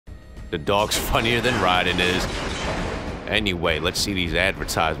The dog's funnier than Raiden is. Anyway, let's see these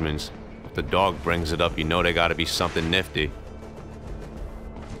advertisements. If the dog brings it up, you know they gotta be something nifty.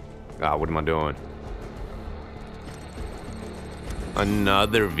 Ah, what am I doing?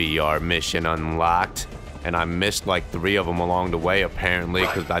 Another VR mission unlocked. And I missed like 3 of them along the way, apparently,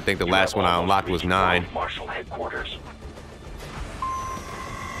 because I think the last one I unlocked was 9. Marshal headquarters.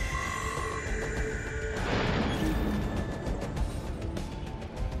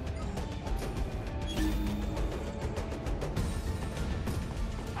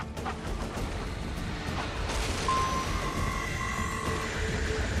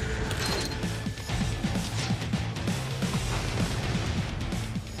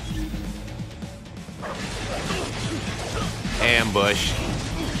 Ambush,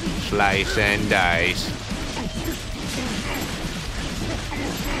 slice and dice,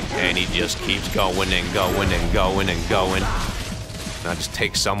 and he just keeps going and going and going and going. And I just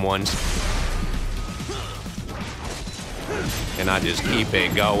take someone's, and I just keep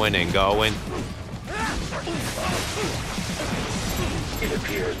it going and going. It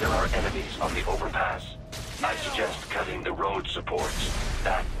appears there are enemies on the overpass. I suggest cutting the road supports.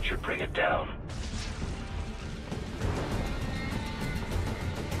 That should bring it down.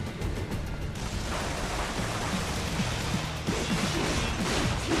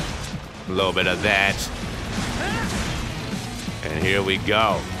 A little bit of that. And here we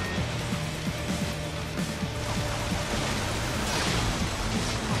go.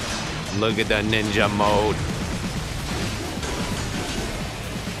 Look at the ninja mode.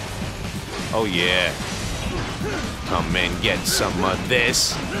 Oh yeah. Come and get some of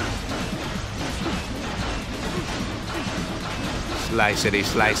this. Slice-ity,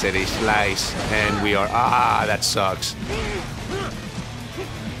 slice-ity, slice. And we are, that sucks.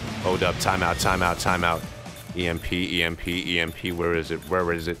 Hold up, timeout, timeout, timeout. EMP, EMP, EMP, where is it?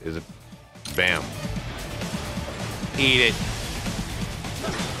 Where is it? Is it? Bam. Eat it.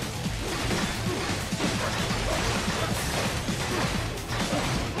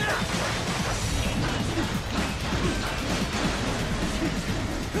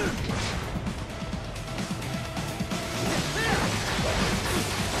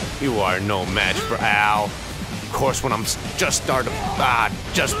 You are no match for Al. Of course, when I'm just when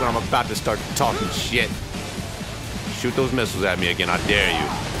I'm about to start talking shit. Shoot those missiles at me again, I dare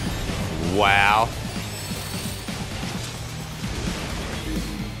you. Wow.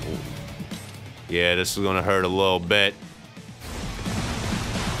 Yeah, this is gonna hurt a little bit.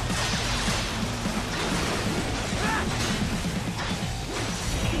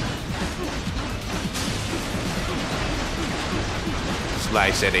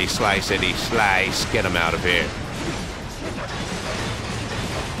 Slice-ity, slice-ity, slice. Get him out of here.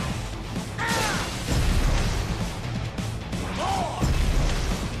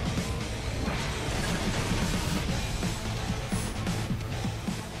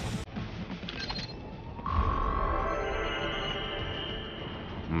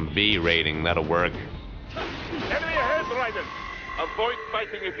 B rating, that'll work. Enemy ahead, Raiden. Avoid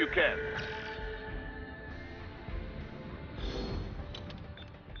fighting if you can.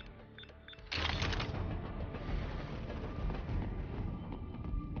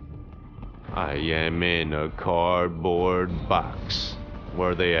 I am in a cardboard box. Where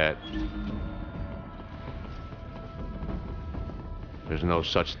are they at? There's no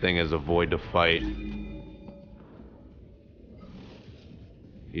such thing as avoid the fight.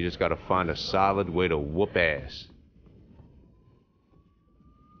 You just gotta find a solid way to whoop ass.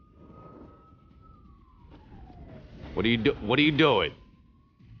 What are you doing?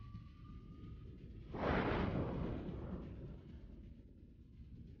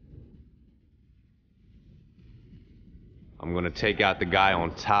 I'm gonna take out the guy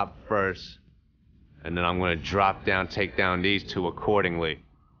on top first, and then I'm gonna drop down, take down these 2 accordingly.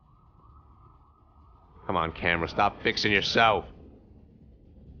 Come on, camera, stop fixing yourself.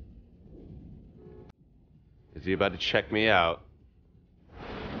 Is he about to check me out?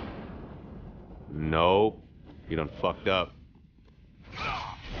 Nope. You done fucked up.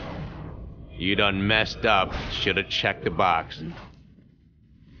 You done messed up. Should've checked the box.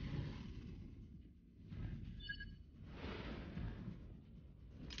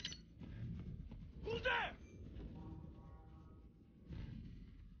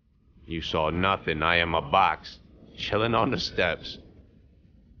 You saw nothing. I am a box. Chilling on the steps.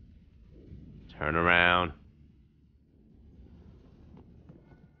 Turn around.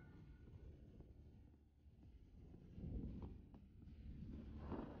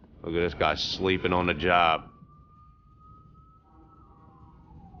 Look at this guy sleeping on the job.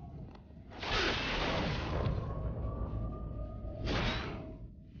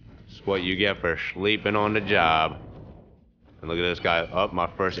 It's what you get for sleeping on the job. And look at this guy. Up, my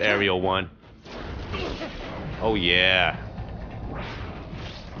first aerial one. Oh yeah.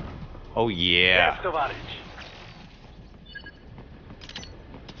 Oh yeah.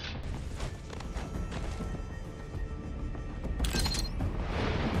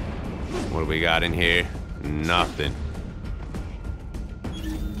 What do we got in here? Nothing.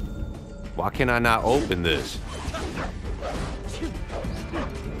 Why can I not open this?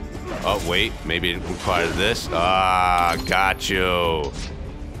 Oh, wait. Maybe it requires this. Ah, got you.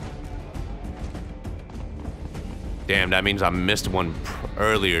 Damn, that means I missed one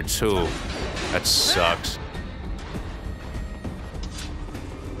earlier, too. That sucks.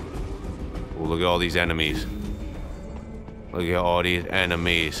 Oh, look at all these enemies. Look at all these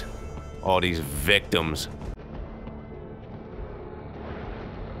enemies. All these victims.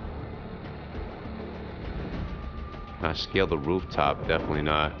 Can I scale the rooftop? Definitely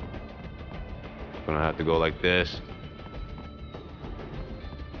not. Gonna have to go like this.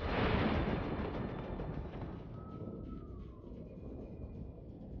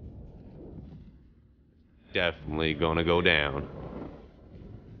 Definitely gonna go down.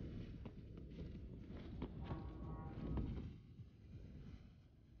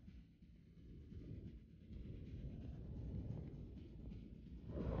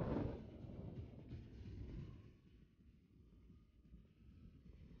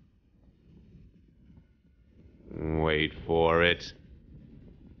 Wait for it.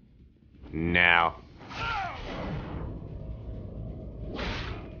 Now.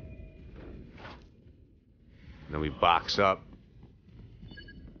 Then we box up.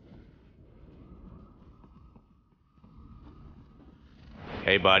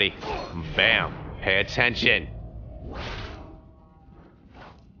 Hey, buddy. Bam. Pay attention.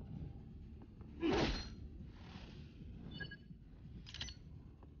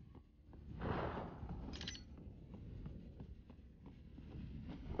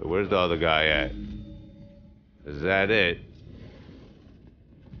 Where's the other guy at? Is that it?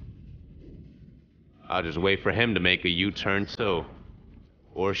 I'll just wait for him to make a U-turn too.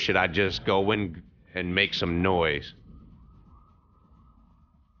 Or should I just go in and make some noise?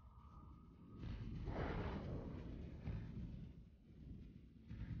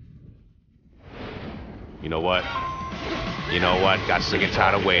 You know what? You know what? Got sick and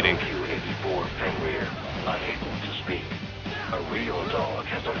tired of waiting. Q84 Fenrir, unable to speak. A real dog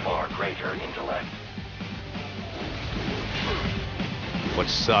has a far greater intellect. What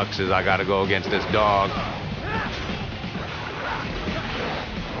sucks is I gotta go against this dog.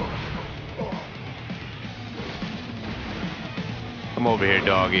 Come over here,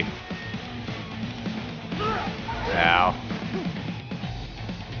 doggy. Ow.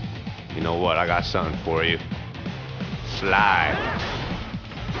 You know what? I got something for you. Slide.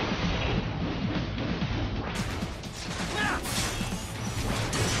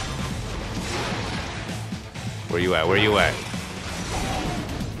 Where you at? Where you at?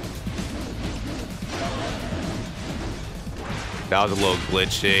 That was a little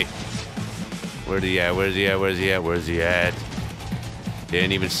glitchy. Where's he at? Where's he at? Where's he at? Where's he at?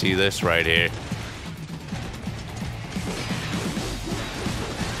 Didn't even see this right here.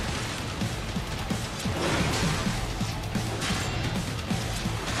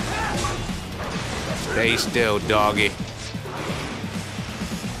 Stay still, doggy.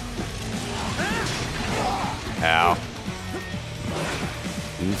 Ow.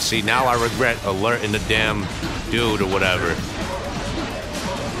 And see, now I regret alerting the damn dude or whatever.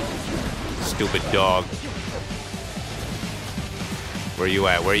 Stupid dog. Where you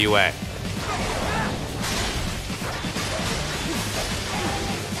at? Where you at?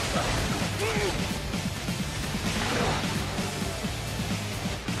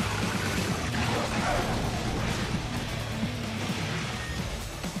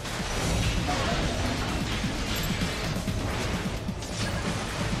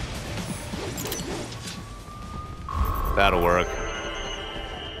 That'll work.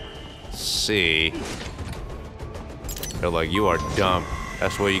 See. They're like, you are dumb.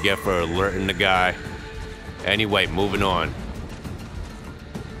 That's what you get for alerting the guy. Anyway, moving on.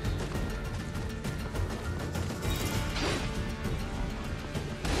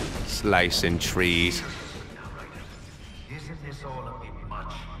 Slicing trees. Isn't this all a bit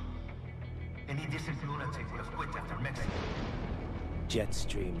much? Any decent lunatic would have quit after Mexico.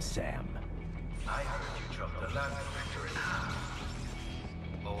 Jetstream, Sam. I heard you dropped the land director in half.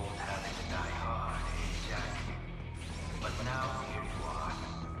 Old habits die hard, eh, Jack? But now here you are.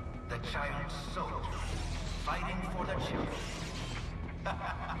 The child soldier, fighting for the children.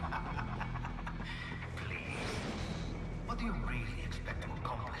 Please, what do you really expect to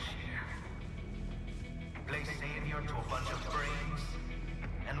accomplish here?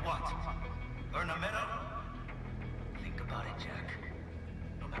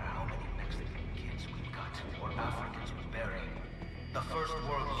 the first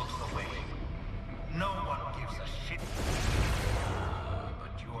world looks away. No one gives a shit.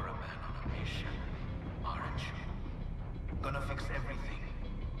 But you're a man on a mission, aren't you? Gonna fix everything.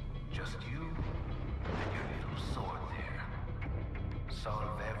 Just you and your little sword there.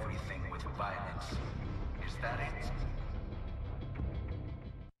 Solve everything with violence. Is that it?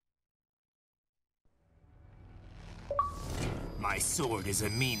 My sword is a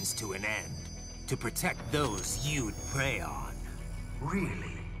means to an end. To protect those you'd prey on.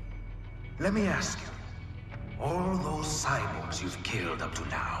 Really? Let me ask you. All those cyborgs you've killed up to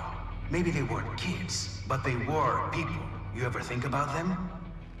now, maybe they weren't kids, but they were people. You ever think about them?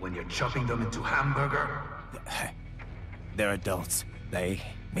 When you're chopping them into hamburger? They're adults. They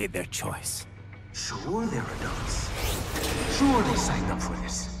made their choice. Sure they're adults. Sure they signed up for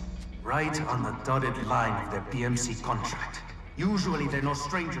this. Right on the dotted line of their PMC contract. Usually they're no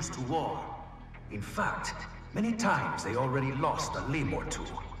strangers to war. In fact, many times they already lost a limb or two.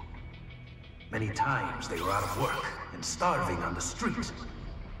 Many times they were out of work and starving on the street.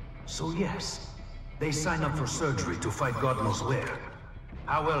 So yes, they sign up for surgery to fight God knows where.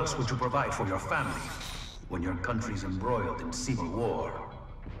 How else would you provide for your family when your country's embroiled in civil war?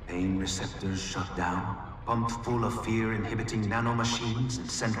 Pain receptors shut down, pumped full of fear-inhibiting nanomachines and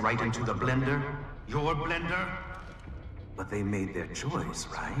sent right into the blender? Your blender? But they made their choice,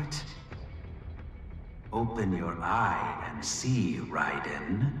 right? Open your eye and see,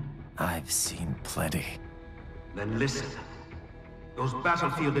 Raiden. I've seen plenty. Then listen. Those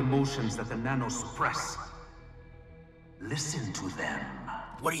battlefield emotions that the nanos suppress. Listen to them.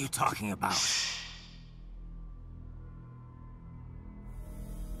 What are you talking about? Shh.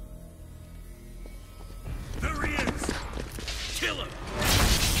 There he is! Kill him!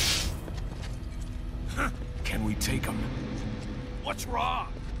 Can we take him? What's wrong?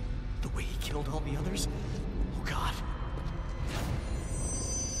 The way he killed all the others? Oh, God.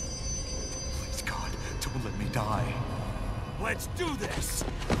 Please, God, don't let me die. Let's do this!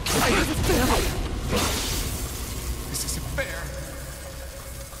 I have a family! This isn't fair.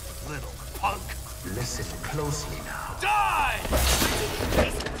 Little punk. Listen closely now. Die!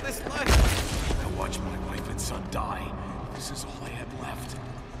 This life. I watched my wife and son die. This is all I had left.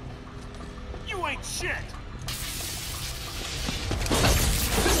 You ain't shit!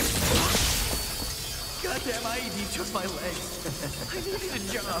 Goddamn IED took my legs. I needed a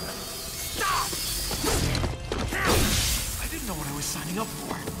job. Stop! I didn't know what I was signing up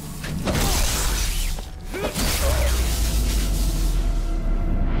for.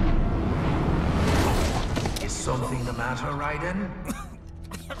 Is something the matter, Raiden?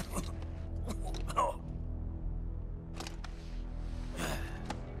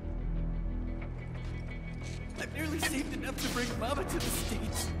 I've nearly saved enough to bring Mama to the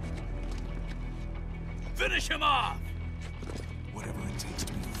States. Finish him off! Whatever it takes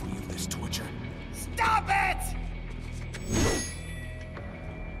to be free of this torture. Stop it!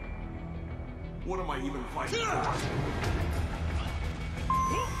 What am I even fighting for?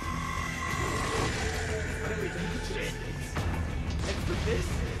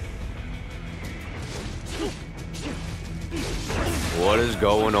 What is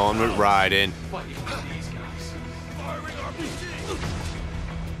going on with Raiden?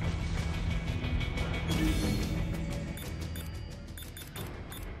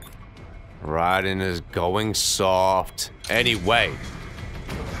 Raiden is going soft. Anyway.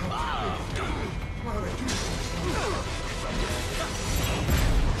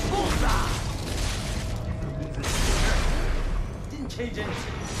 Didn't change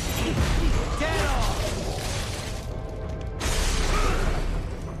anything. Get off!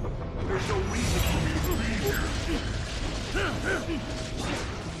 There's no reason for me to be here.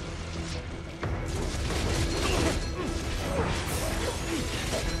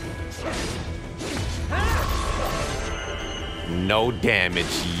 No damage.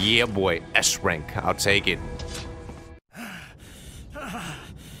 Yeah, boy. S rank. I'll take it.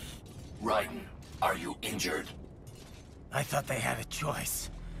 Raiden, are you injured? I thought they had a choice.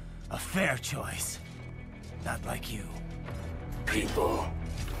 A fair choice. Not like you. People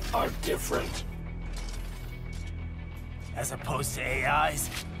are different. As opposed to AIs?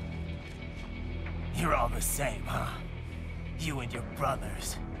 You're all the same, huh? You and your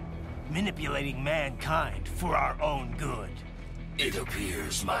brothers. Manipulating mankind for our own good. It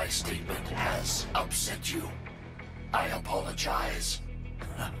appears my statement has upset you. I apologize.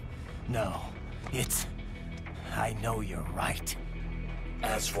 No, it's... I know you're right.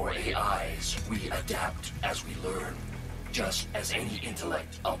 As for AIs, we adapt as we learn. Just as any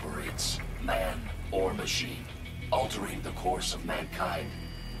intellect operates, man or machine. Altering the course of mankind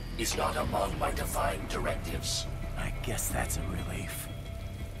is not among my defined directives. I Guess that's a relief.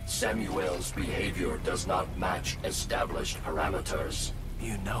 Samuel's behavior does not match established parameters.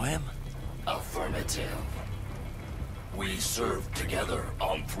 You know him? Affirmative. We served together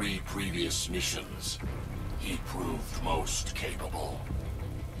on 3 previous missions. He proved most capable.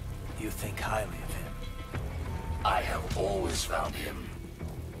 You think highly of him? I have always found him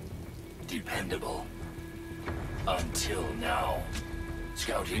dependable. Until now.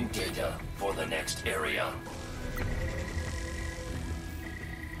 Scouting data for the next area.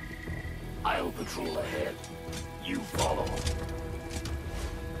 I'll patrol ahead. You follow.